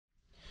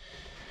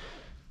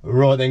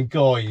Right then,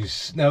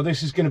 guys, now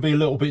this is going to be a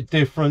little bit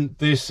different.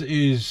 This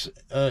is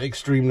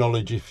extreme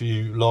knowledge, if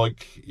you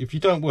like. If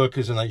you don't work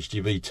as an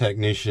HGV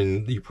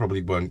technician, you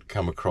probably won't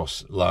come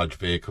across large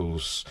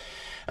vehicles.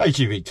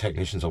 HGV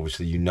technicians,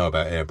 obviously, you know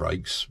about air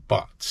brakes,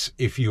 but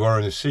if you are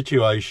in a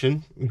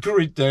situation,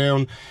 grid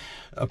down,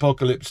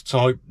 apocalypse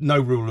type, no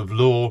rule of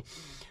law,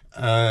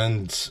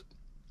 and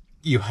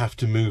you have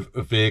to move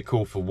a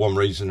vehicle for one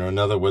reason or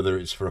another, whether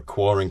it's for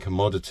acquiring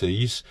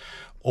commodities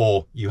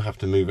or you have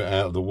to move it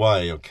out of the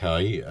way,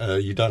 okay,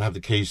 you don't have the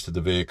keys to the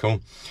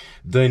vehicle,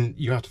 then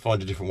you have to find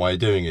a different way of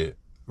doing it.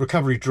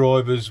 Recovery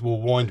drivers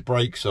will wind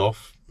brakes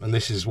off, and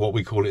this is what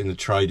we call it in the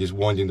trade, is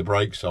winding the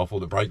brakes off,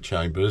 or the brake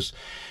chambers,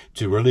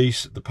 to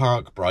release the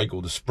park brake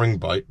or the spring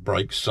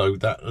brakes, so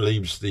that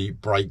leaves the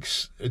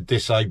brakes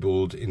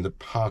disabled in the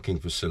parking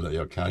facility,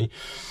 okay.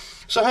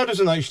 So how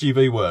does an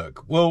HGV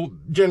work? Well,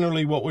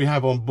 generally what we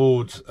have on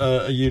board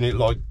a unit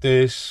like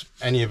this,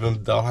 any of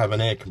them, they'll have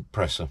an air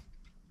compressor.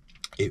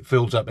 It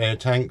fills up air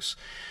tanks,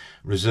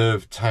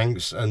 reserve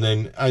tanks, and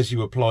then as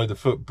you apply the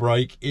foot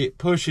brake, it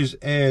pushes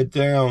air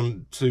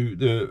down to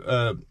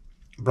the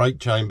brake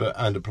chamber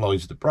and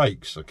applies the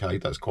brakes, okay.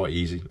 That's quite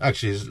easy.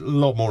 Actually, there's a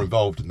lot more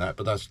involved in that,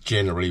 but that's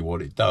generally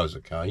what it does,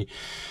 okay.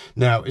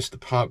 Now, it's the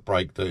park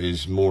brake that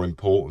is more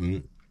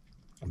important,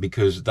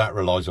 because that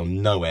relies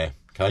on no air.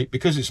 Okay,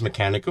 because it's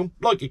mechanical,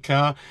 like your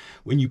car,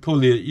 when you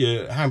pull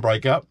your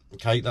handbrake up,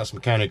 okay, that's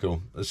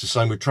mechanical. It's the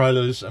same with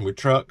trailers and with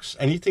trucks.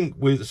 Anything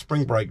with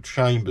spring brake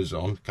chambers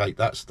on, okay,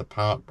 that's the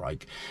park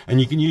brake. And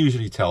you can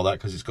usually tell that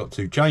because it's got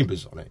two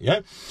chambers on it,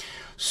 yeah?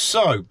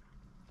 So,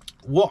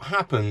 what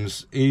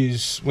happens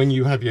is when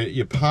you have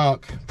your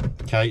park,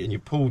 okay, and you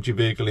pulled your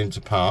vehicle into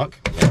park,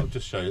 yeah, I'll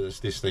just show you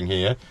this thing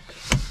here.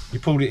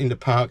 You pulled it into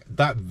park,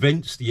 that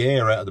vents the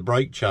air out of the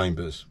brake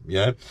chambers,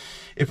 yeah?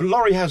 If a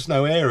lorry has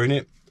no air in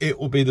it, it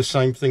will be the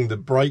same thing. The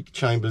brake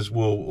chambers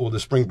will, or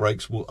the spring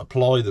brakes will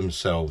apply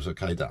themselves,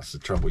 okay? That's the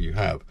trouble you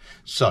have.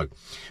 So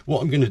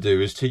what I'm going to do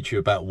is teach you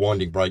about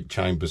winding brake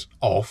chambers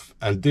off,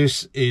 and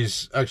this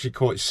is actually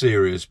quite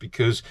serious,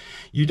 because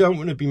you don't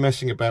want to be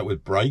messing about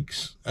with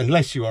brakes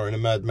unless you are in a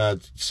Mad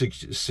Max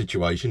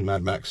situation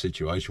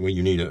where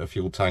you need a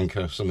fuel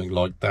tanker, something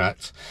like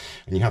that,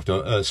 and you have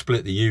to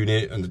split the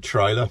unit and the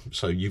trailer,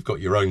 so you've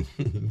got your own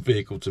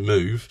vehicle to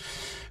move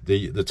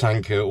the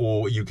tanker,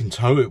 or you can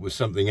tow it with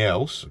something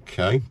else,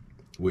 okay,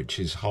 which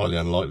is highly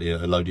unlikely a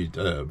loaded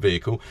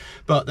vehicle.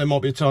 But there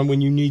might be a time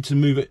when you need to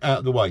move it out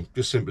of the way,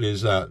 just simply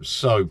as that.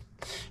 So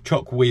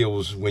chock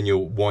wheels when you're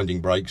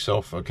winding brakes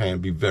off, okay,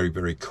 and be very,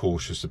 very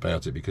cautious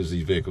about it, because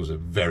these vehicles are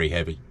very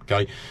heavy,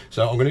 okay.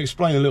 So I'm going to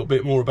explain a little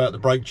bit more about the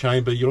brake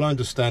chamber. You'll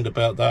understand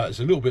about that. It's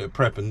a little bit of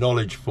prep and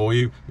knowledge for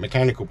you,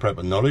 mechanical prep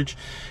and knowledge,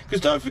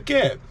 because don't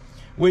forget,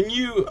 when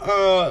you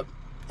are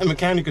a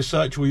mechanic as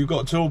such, well, you've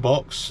got a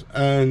toolbox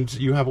and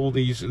you have all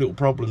these little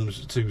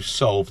problems to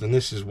solve, and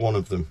this is one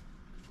of them.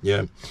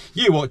 Yeah,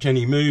 you watch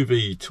any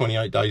movie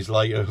 28 days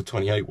later,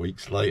 28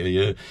 weeks later,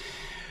 yeah,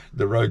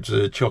 the roads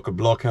are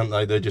chock-a-block, aren't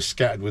they? They're just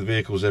scattered with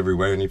vehicles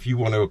everywhere, and if you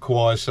want to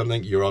acquire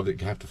something, you're either going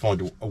to have to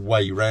find a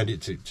way around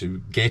it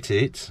to get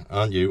it,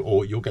 aren't you,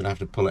 or you're going to have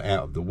to pull it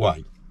out of the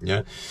way.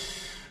 Yeah,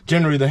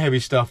 generally the heavy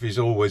stuff is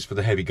always for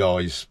the heavy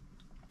guys.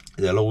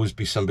 There'll always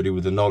be somebody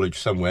with the knowledge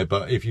somewhere,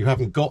 but if you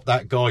haven't got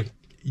that guy,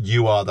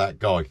 you are that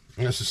guy.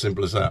 That's as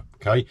simple as that,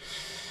 okay.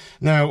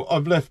 Now,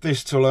 I've left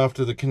this till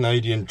after the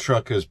Canadian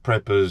truckers,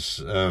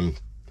 protesters,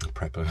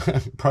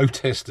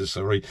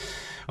 sorry.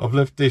 I've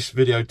left this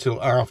video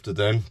till after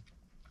them,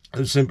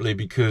 simply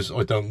because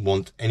I don't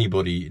want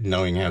anybody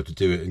knowing how to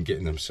do it and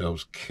getting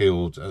themselves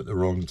killed at the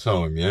wrong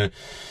time, yeah.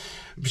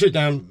 Shit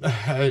down,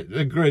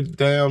 a grid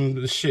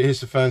down, shit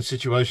hits the fan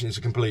situation, it's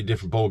a completely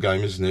different ball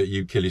game, isn't it?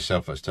 You kill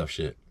yourself, that's tough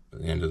shit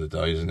at the end of the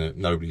day, isn't it?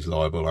 Nobody's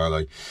liable, are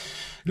they?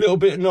 A little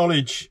bit of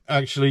knowledge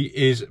actually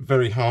is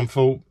very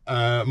harmful.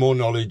 More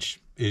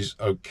knowledge is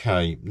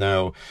okay.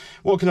 Now,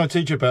 what can I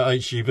teach you about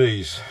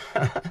HGVs?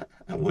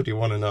 What do you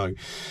want to know?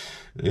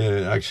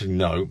 Yeah, actually,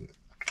 no.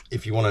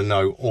 If you want to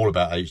know all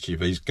about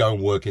HGVs, go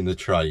and work in the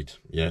trade.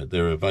 Yeah,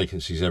 there are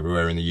vacancies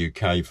everywhere in the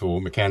UK for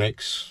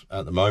mechanics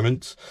at the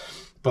moment.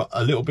 But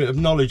a little bit of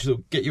knowledge that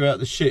will get you out of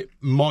the shit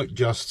might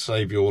just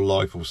save your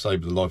life, or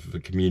save the life of a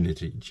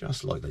community,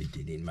 just like they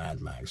did in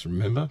Mad Max,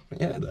 remember?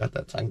 Yeah, they had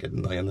that tanker,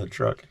 didn't they, in the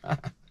truck?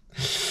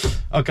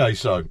 Okay,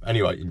 so,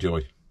 anyway,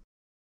 enjoy.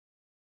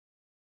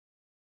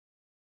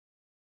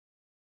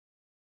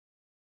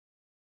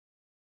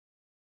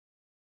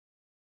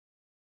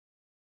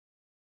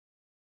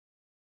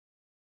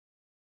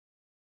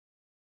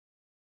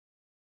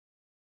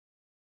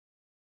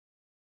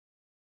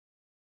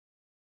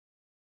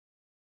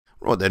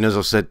 Right then, as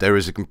I said, there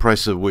is a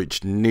compressor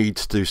which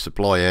needs to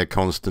supply air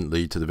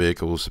constantly to the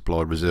vehicle,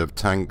 supply reserve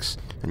tanks,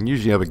 and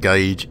usually have a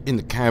gauge in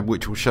the cab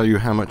which will show you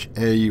how much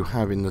air you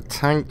have in the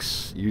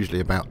tanks, usually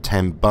about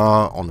 10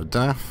 bar on a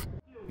DAF.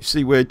 You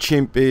see where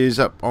chimp is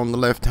up on the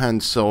left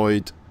hand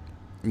side,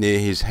 near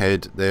his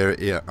head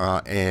there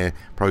are air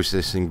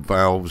processing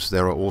valves.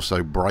 There are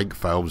also brake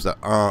valves that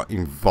are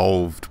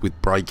involved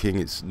with braking.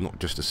 It's not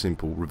just a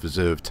simple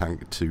reserve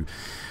tank to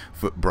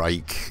foot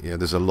brake. Yeah,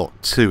 there's a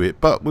lot to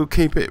it, but we'll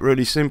keep it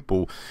really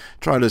simple.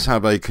 Trailers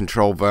have a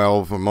control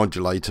valve, a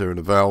modulator and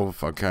a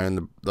valve, okay,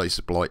 and they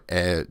supply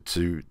air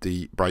to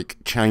the brake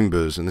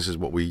chambers, and this is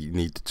what we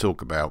need to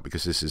talk about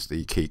because this is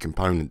the key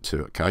component to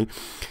it, okay.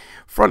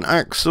 Front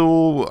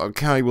axle,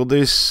 okay, well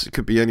this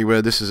could be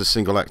anywhere. This is a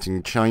single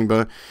acting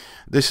chamber.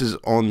 This is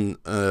on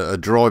a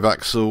drive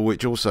axle,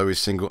 which also is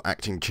single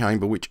acting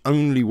chamber, which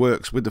only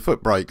works with the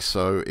foot brake.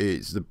 So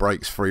it's the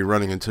brake's free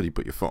running until you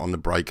put your foot on the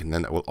brake, and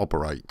then it will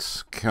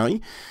operate. Okay,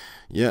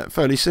 yeah,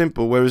 fairly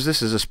simple. Whereas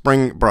this is a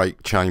spring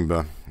brake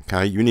chamber.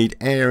 Okay, you need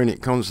air in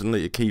it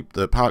constantly to keep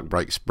the park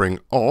brake spring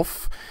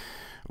off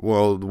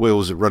while the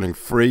wheels are running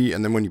free,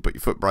 and then when you put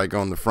your foot brake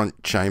on, the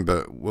front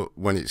chamber,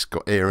 when it's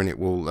got air in it,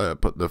 will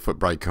put the foot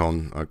brake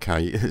on.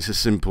 Okay, it's as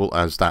simple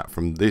as that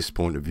from this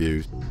point of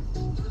view.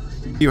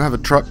 You have a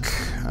truck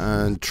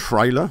and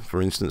trailer,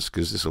 for instance,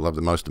 because this will have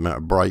the most amount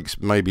of brakes.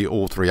 Maybe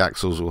all three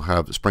axles will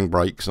have spring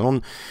brakes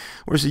on,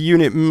 whereas the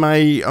unit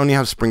may only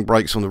have spring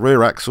brakes on the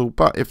rear axle,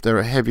 but if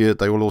they're heavier,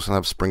 they will also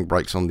have spring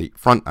brakes on the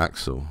front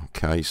axle.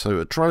 Okay, so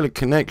a trailer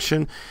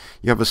connection,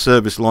 you have a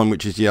service line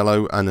which is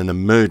yellow and an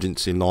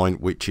emergency line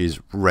which is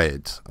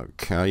red.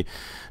 Okay,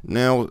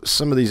 now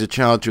some of these are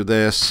charged with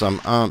air,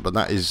 some aren't, but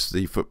that is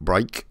the foot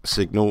brake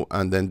signal,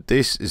 and then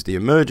this is the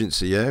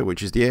emergency air,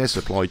 which is the air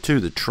supply to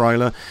the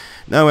trailer.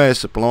 No air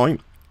supply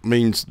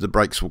means the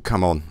brakes will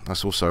come on.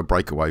 That's also a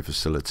breakaway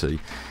facility.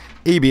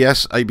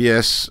 EBS,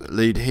 ABS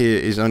lead here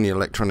is only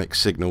electronic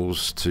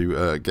signals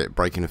to get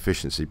braking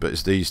efficiency, but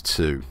it's these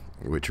two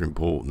which are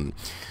important.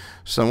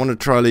 So on a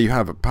trailer you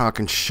have a park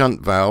and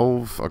shunt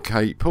valve.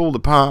 Okay, pull the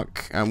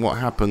park, and what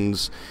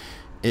happens,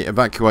 it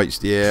evacuates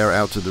the air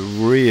out of the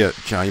rear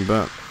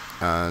chamber,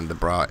 and the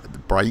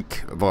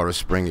brake via a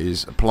spring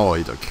is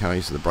applied.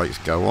 Okay, so the brakes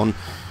go on.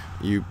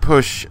 You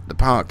push the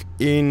park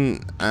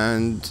in,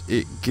 and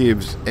it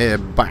gives air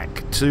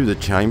back to the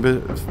chamber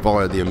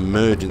via the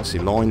emergency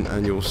line,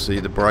 and you'll see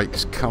the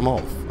brakes come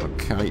off.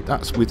 Okay,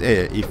 that's with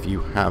air if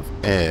you have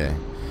air.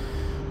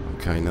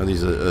 Okay, now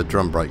these are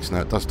drum brakes.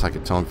 Now it does take a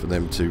time for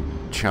them to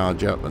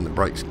charge up and the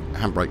brakes,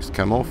 handbrakes,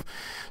 come off.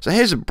 So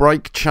here's a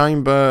brake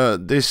chamber.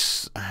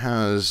 This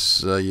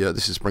has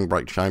this is spring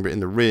brake chamber.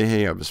 In the rear here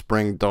you have a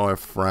spring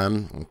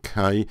diaphragm.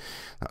 Okay,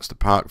 that's the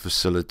park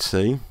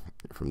facility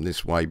from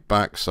this way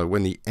back. So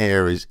when the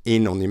air is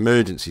in on the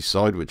emergency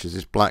side, which is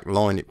this black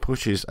line, it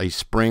pushes a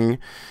spring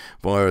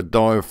via a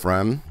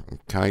diaphragm.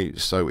 Okay,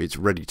 so it's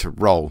ready to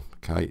roll.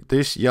 Okay,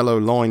 this yellow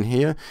line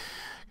here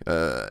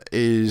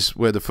is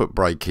where the foot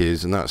brake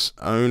is, and that's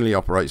only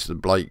operates the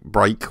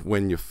brake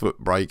when your foot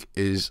brake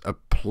is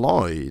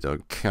applied,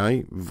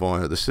 okay,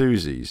 via the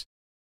Susies.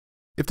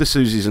 If the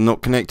Susies are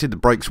not connected, the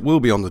brakes will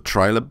be on the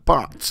trailer,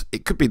 but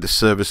it could be the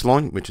service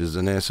line, which is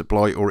an air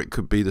supply, or it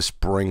could be the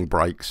spring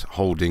brakes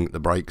holding the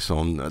brakes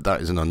on.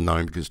 That is an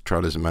unknown because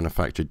trailers are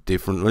manufactured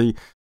differently.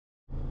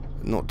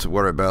 Not to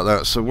worry about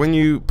that. So when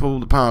you pull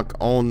the park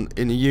on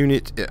in the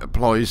unit, it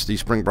applies the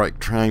spring brake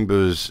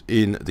chambers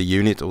in the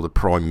unit, or the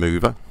prime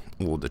mover,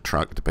 or the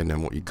truck, depending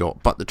on what you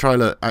got. But the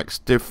trailer acts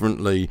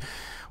differently.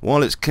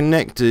 While it's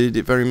connected,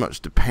 it very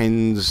much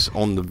depends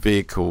on the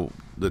vehicle,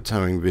 the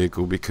towing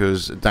vehicle,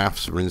 because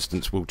DAFs, for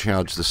instance, will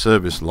charge the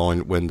service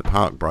line when the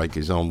park brake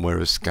is on,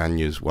 whereas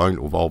Scanias won't,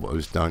 or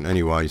Volvos don't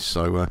anyway.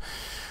 So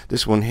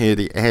this one here,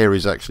 the air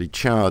is actually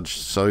charged,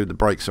 so the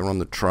brakes are on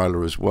the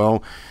trailer as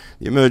well.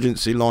 The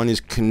emergency line is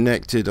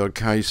connected,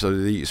 okay, so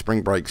the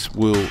spring brakes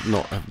will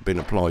not have been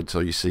applied, so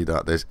you see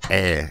that there's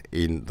air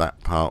in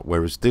that part,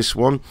 whereas this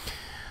one,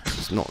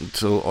 it's not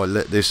until I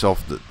let this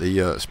off that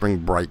the spring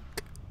brake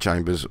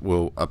chambers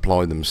will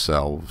apply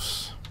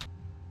themselves.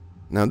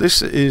 Now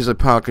this is a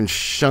park and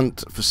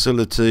shunt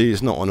facility.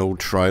 It's not on all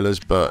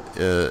trailers, but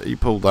you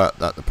pull that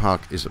the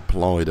park is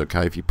applied.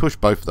 Okay, if you push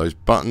both of those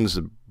buttons,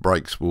 the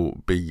brakes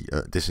will be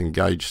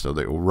disengaged, so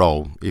they will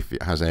roll if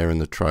it has air in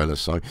the trailer.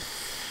 So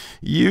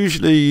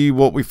usually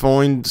what we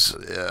find,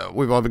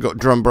 we've either got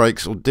drum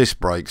brakes or disc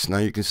brakes. Now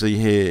you can see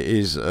here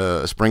is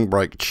a spring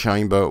brake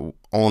chamber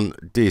on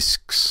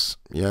discs.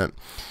 Yeah,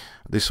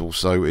 this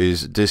also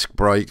is disc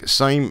brake.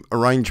 Same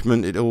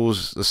arrangement, it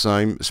all's the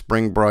same.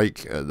 Spring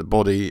brake, the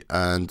body,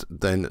 and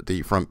then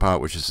the front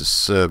part, which is the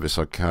service.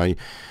 Okay,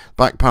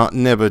 back part,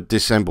 never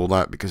disassemble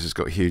that because it's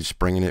got a huge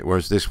spring in it,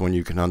 whereas this one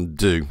you can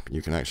undo.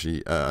 You can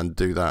actually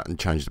undo that and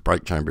change the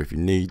brake chamber if you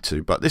need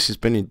to, but this has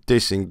been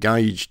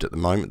disengaged at the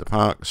moment. The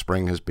park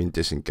spring has been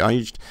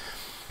disengaged,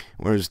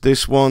 whereas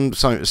this one,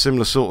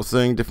 similar sort of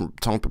thing, different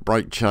type of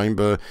brake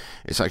chamber.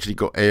 It's actually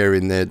got air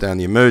in there down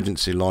the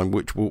emergency line,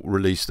 which will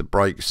release the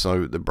brakes,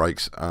 so the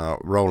brakes are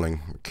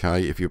rolling.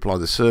 Okay, if you apply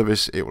the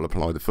service, it will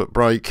apply the foot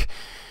brake,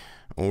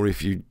 or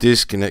if you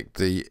disconnect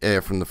the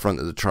air from the front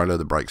of the trailer,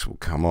 the brakes will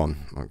come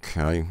on.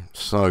 Okay,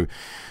 so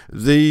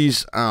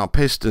these are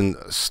piston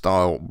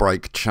style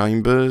brake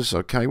chambers.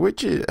 Okay,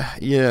 which is,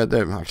 yeah,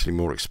 they're actually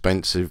more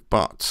expensive,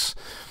 but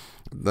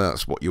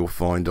That's what you'll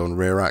find on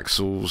rear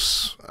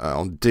axles,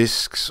 on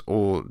discs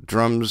or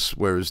drums,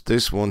 whereas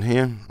this one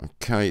here,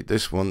 okay,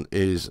 this one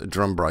is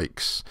drum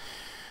brakes.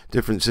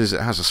 Difference is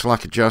it has a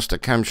slack adjuster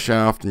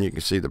camshaft, and you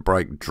can see the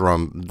brake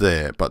drum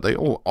there, but they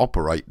all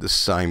operate the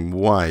same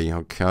way,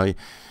 okay.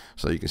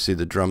 So you can see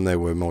the drum there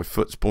where my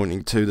foot's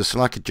pointing to. The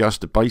slack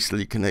adjuster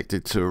basically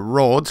connected to a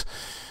rod.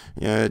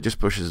 Yeah, it just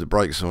pushes the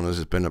brakes on as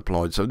it's been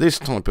applied. So this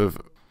type of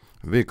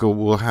vehicle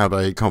will have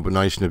a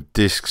combination of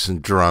discs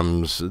and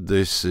drums.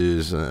 This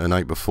is an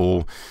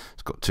 8x4.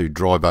 It's got 2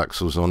 drive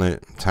axles on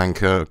it,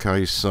 tanker,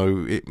 okay,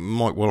 so it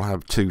might well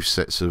have 2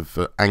 sets of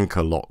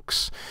anchor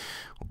locks,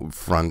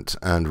 front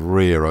and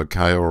rear,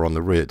 okay, or on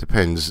the rear, it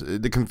depends.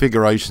 The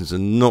configurations are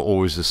not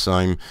always the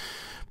same,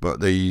 but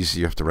these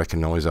you have to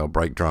recognize are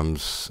brake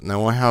drums.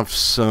 Now I have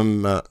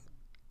some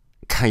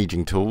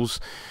caging tools,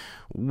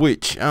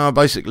 which are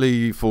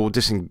basically for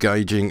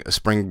disengaging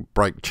spring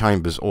brake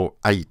chambers, or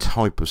a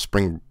type of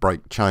spring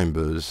brake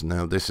chambers.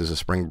 Now this is a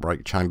spring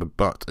brake chamber,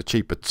 but a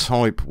cheaper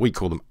type. We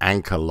call them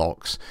anchor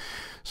locks.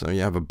 So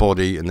you have a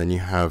body and then you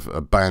have a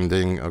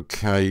banding,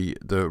 okay.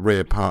 The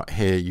rear part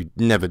here you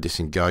never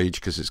disengage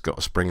because it's got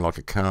a spring like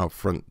a car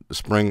front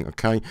spring,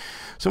 okay.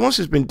 So once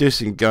it's been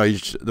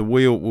disengaged, the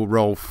wheel will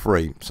roll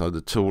free, so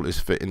the tool is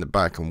fit in the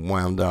back and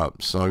wound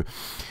up. So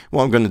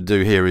what I'm going to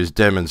do here is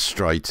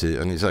demonstrate it,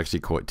 and it's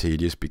actually quite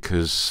tedious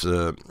because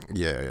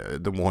yeah,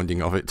 the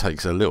winding of it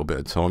takes a little bit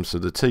of time. So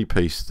the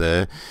T-piece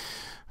there,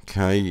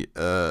 okay,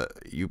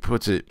 you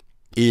put it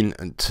in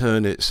and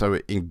turn it so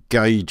it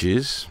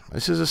engages.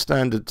 This is a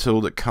standard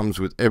tool that comes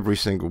with every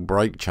single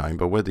brake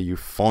chamber, whether you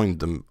find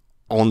them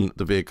on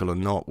the vehicle or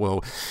not.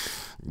 Well,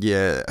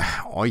 yeah,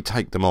 I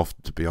take them off,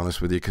 to be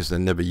honest with you, because they're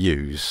never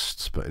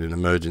used, but in an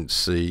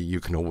emergency you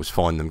can always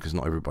find them because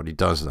not everybody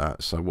does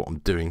that. So what I'm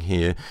doing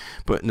here,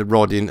 putting the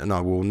rod in, and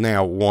I will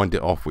now wind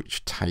it off,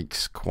 which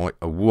takes quite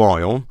a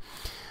while.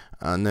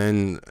 And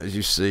then, as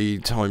you see,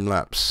 time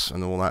lapse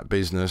and all that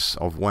business,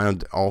 I've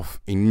wound off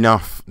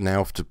enough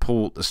now to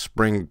pull the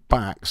spring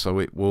back so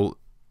it will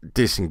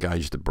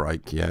disengage the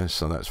brake, yeah,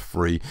 so that's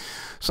free.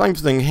 Same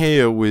thing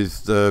here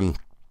with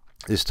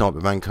this type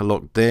of anchor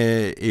lock.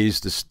 There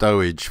is the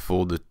stowage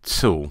for the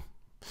tool.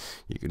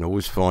 You can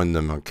always find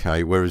them,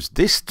 okay, whereas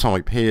this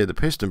type here, the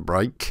piston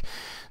brake,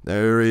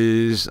 there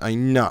is a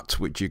nut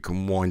which you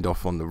can wind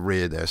off on the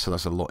rear there, so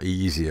that's a lot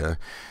easier.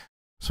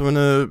 So in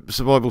a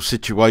survival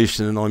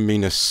situation, and I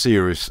mean a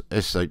serious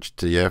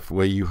SHTF,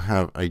 where you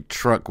have a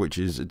truck which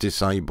is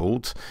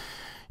disabled,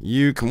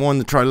 you can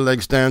wind the trailer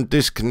legs down,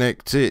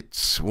 disconnect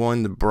it,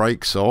 wind the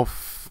brakes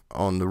off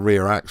on the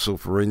rear axle,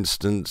 for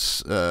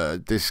instance,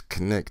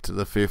 disconnect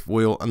the 5th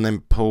wheel, and then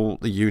pull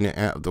the unit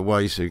out of the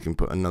way so you can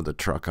put another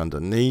truck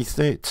underneath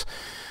it.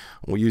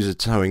 Or use a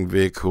towing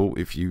vehicle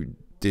if you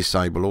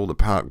disable all the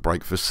park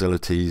brake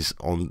facilities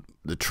on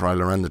the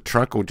trailer and the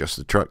truck, or just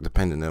the truck,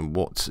 depending on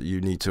what you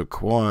need to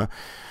acquire,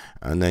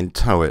 and then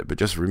tow it. But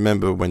just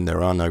remember, when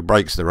there are no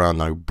brakes, there are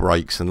no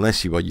brakes,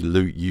 unless you are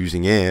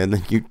using air, and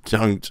then you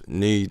don't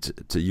need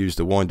to use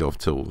the wind off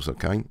tools,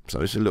 okay.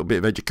 So it's a little bit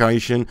of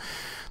education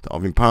that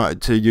I've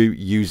imparted to you.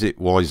 Use it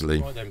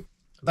wisely. Right then.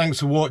 Thanks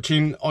for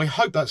watching. I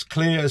hope that's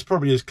clear. It's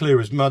probably as clear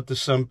as mud to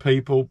some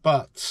people,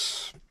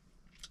 but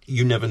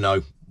you never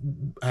know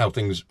how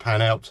things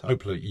pan out.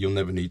 Hopefully you'll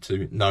never need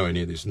to know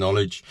any of this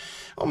knowledge,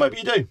 or maybe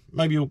you do.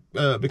 Maybe you'll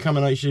become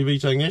an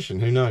HGV technician,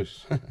 who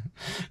knows.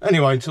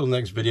 Anyway, until the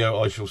next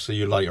video, I shall see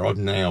you later. I've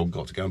now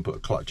got to go and put a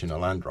clutch in a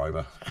Land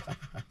Rover.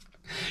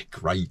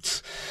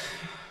 Great,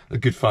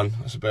 good fun.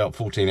 That's about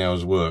 14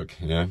 hours work,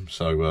 yeah.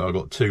 So I've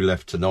got 2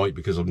 left tonight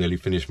because I've nearly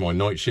finished my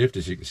night shift.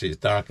 As you can see, it's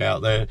dark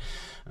out there,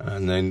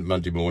 and then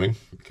Monday morning,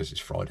 because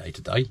it's Friday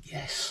today,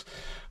 yes,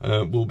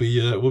 we'll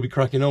be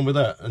cracking on with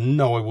that. And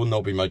no, I will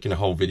not be making a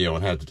whole video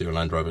on how to do a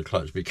Land Rover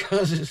clutch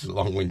because it's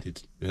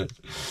long-winded. Yeah.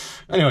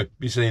 Anyway,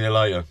 be seeing you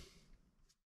later.